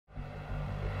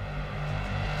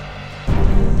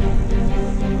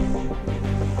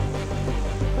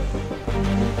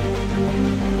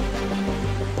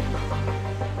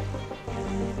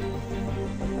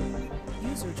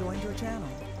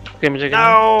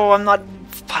No, I'm not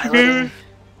piloting.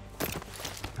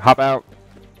 Hop out.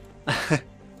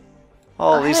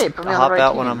 Oh, at least hey, put me I'll on the hop right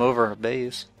out when team. I'm over a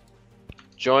base.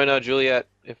 Join Juliet.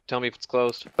 Tell me if it's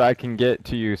closed. I can get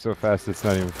to you so fast it's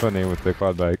not even funny with the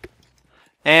quad bike.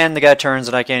 And the guy turns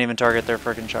and I can't even target their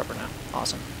freaking chopper now.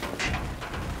 Awesome.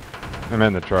 I'm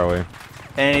in the trolley.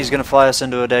 And he's gonna fly us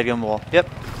into a dead gun wall. Yep.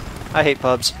 I hate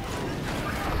pubs.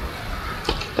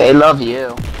 They love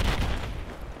you.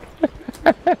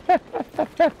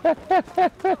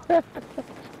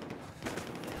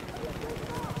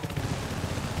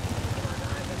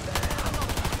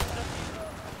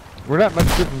 We're not much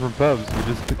different from pubs, we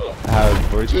just have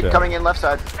voice Keep chat. coming in left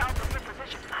side.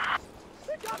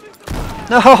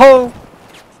 No!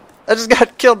 I just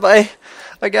got killed by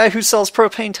a guy who sells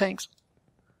propane tanks.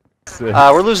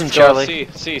 We're losing Charlie.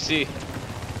 See.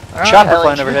 Chopper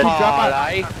flying overhead.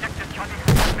 I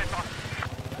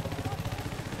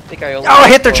think I only Oh, I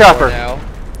hit their have chopper. now.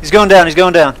 He's going down, he's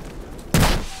going down.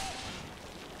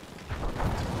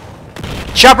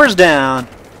 Chopper's down.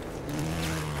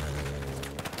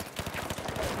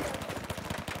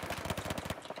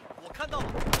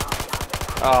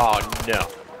 Oh no.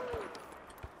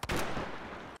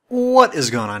 What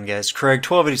is going on, guys? Craig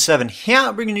 1287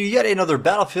 here, bringing you yet another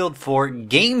Battlefield 4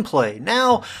 gameplay.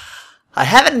 Now, I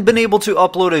haven't been able to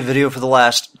upload a video for the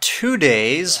last 2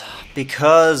 days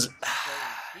because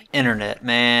internet,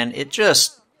 man,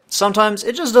 sometimes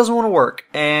it just doesn't want to work,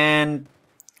 and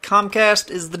Comcast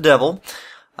is the devil.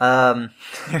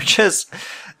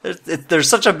 They're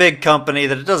such a big company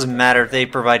that it doesn't matter if they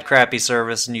provide crappy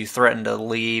service and you threaten to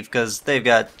leave because they've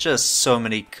got just so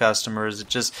many customers. It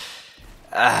just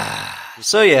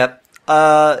so yeah,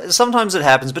 sometimes it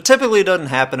happens, but typically it doesn't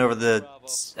happen over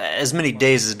as many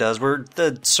days as it does, where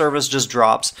the service just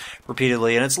drops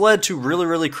repeatedly, and it's led to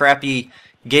really crappy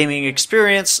gaming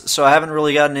experience. So I haven't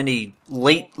really gotten any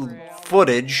late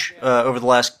footage over the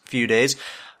last few days,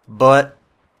 but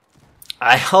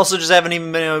I also just haven't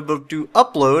even been able to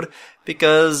upload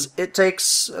because it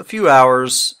takes a few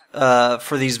hours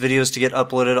for these videos to get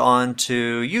uploaded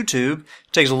onto YouTube.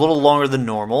 It takes a little longer than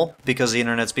normal because the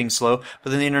internet's being slow, but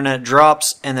then the internet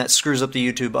drops and that screws up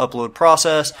the YouTube upload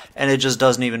process, and it just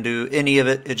doesn't even do any of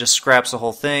it. It just scraps the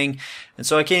whole thing, and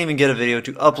so I can't even get a video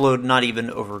to upload, not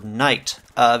even overnight,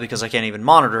 because I can't even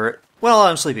monitor it while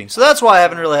I'm sleeping. So that's why I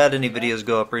haven't really had any videos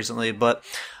go up recently, but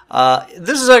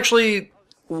this is actually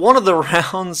one of the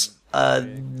rounds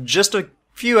just a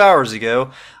few hours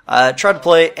ago. I tried to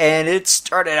play, and it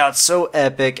started out so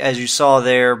epic, as you saw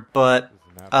there, but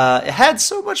it had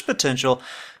so much potential.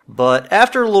 But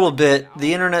after a little bit,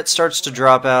 the internet starts to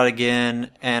drop out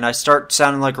again, and I start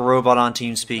sounding like a robot on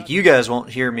TeamSpeak. You guys won't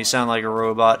hear me sound like a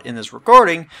robot in this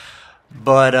recording,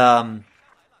 but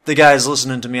the guys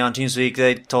listening to me on TeamSpeak,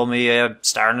 they told me I'm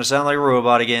starting to sound like a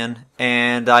robot again,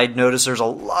 and I noticed there's a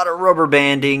lot of rubber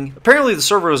banding. Apparently the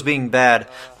server was being bad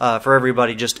for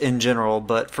everybody just in general,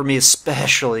 but for me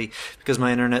especially, because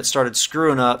my internet started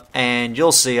screwing up, and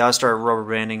you'll see I started rubber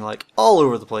banding like all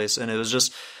over the place, and it was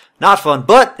just not fun.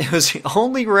 But it was the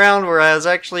only round where I was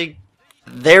actually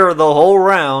there the whole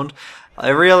round.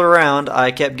 Every other round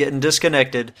I kept getting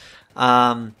disconnected.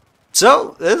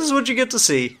 So this is what you get to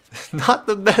see. Not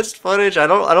the best footage. I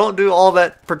don't do all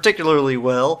that particularly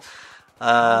well.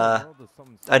 I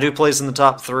do place in the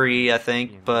top 3, I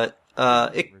think, but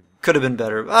it could have been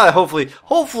better.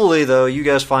 Hopefully though, you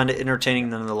guys find it entertaining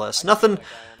nonetheless.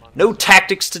 No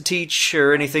tactics to teach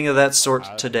or anything of that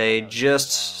sort today.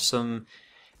 Just some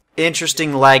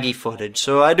interesting laggy footage.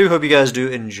 So I do hope you guys do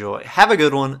enjoy. Have a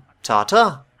good one.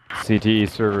 Ta-ta. CTE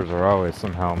servers are always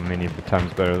somehow many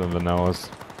times better than vanillas.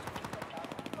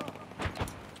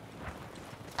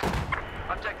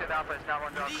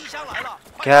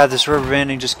 God, this rubber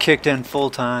banding just kicked in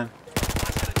full time.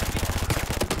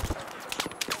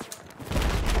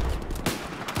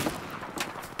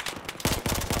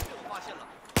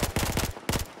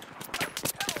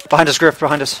 Behind us, Griff,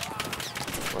 behind us.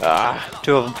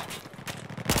 2 of them.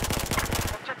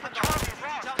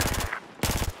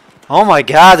 Oh my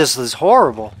God, this is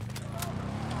horrible.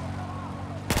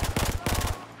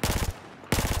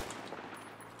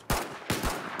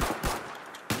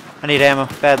 I need ammo,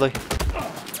 badly.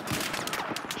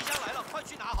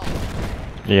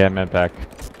 Yeah, med pack.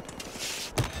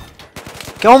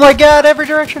 Oh my God, every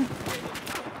direction.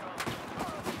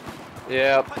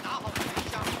 Yep.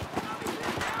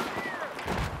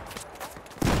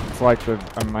 It's like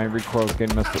my recoil's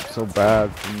getting messed up so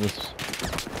bad from this.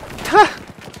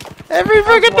 Every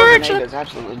freaking direction. There's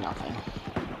absolutely nothing.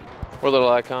 What little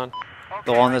icon?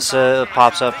 The one that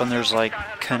pops up when there's like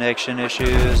connection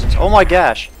issues. Oh my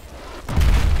gosh.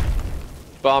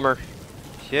 Bomber.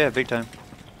 Yeah, big time.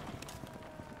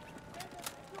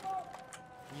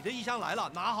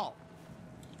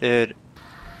 Dude,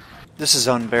 this is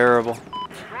unbearable.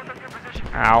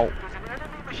 Ow.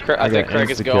 I think Craig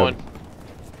is going.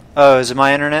 Oh, is it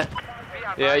my internet?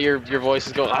 Yeah, your voice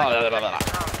is going. Blah, blah, blah.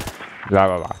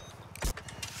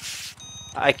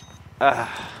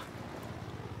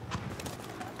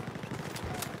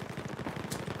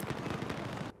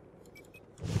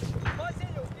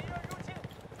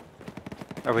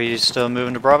 Are we still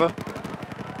moving to Bravo?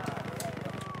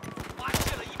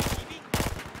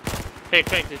 Hey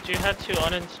Craig, did you have to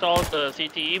uninstall the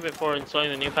CTE before installing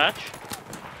the new patch?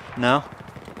 No.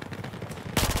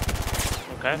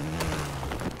 Okay.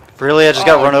 Really? I just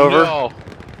got run over? No.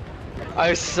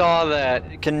 I saw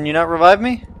that. Can you not revive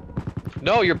me?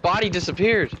 No, your body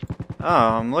disappeared. Oh,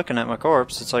 I'm looking at my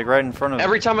corpse. It's like right in front of me.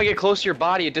 Every time I get close to your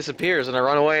body, it disappears, and I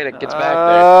run away, and it gets back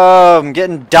there. Oh, I'm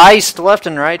getting diced left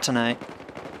and right tonight.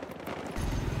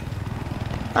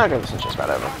 Okay, this is just about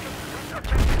over.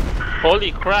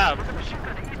 Holy crap!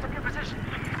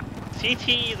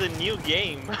 CTE is a new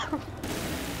game.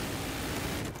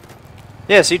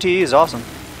 Yeah, CTE is awesome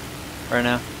right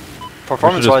now.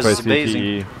 Performance-wise, it's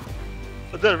amazing.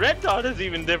 The red dot is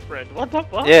even different. What the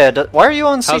fuck? Yeah, why are you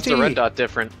on CTE? How's the red dot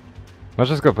different? Let's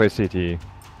just go play CTE.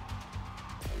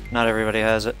 Not everybody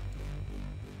has it.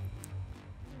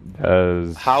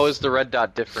 Does How is the red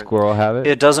dot different? Squirrel have it?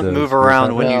 It doesn't Does move Bruce around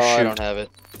have when it? you No, I shoot. don't have it.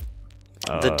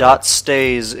 The dot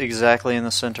stays exactly in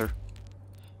the center.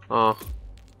 Oh.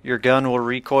 Your gun will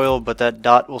recoil, but that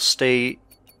dot will stay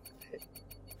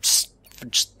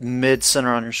just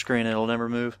mid-center on your screen. It'll never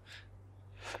move.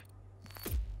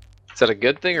 Is that a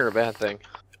good thing or a bad thing?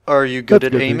 Are you good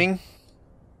That's at good. aiming?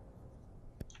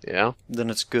 Yeah. Then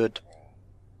it's good.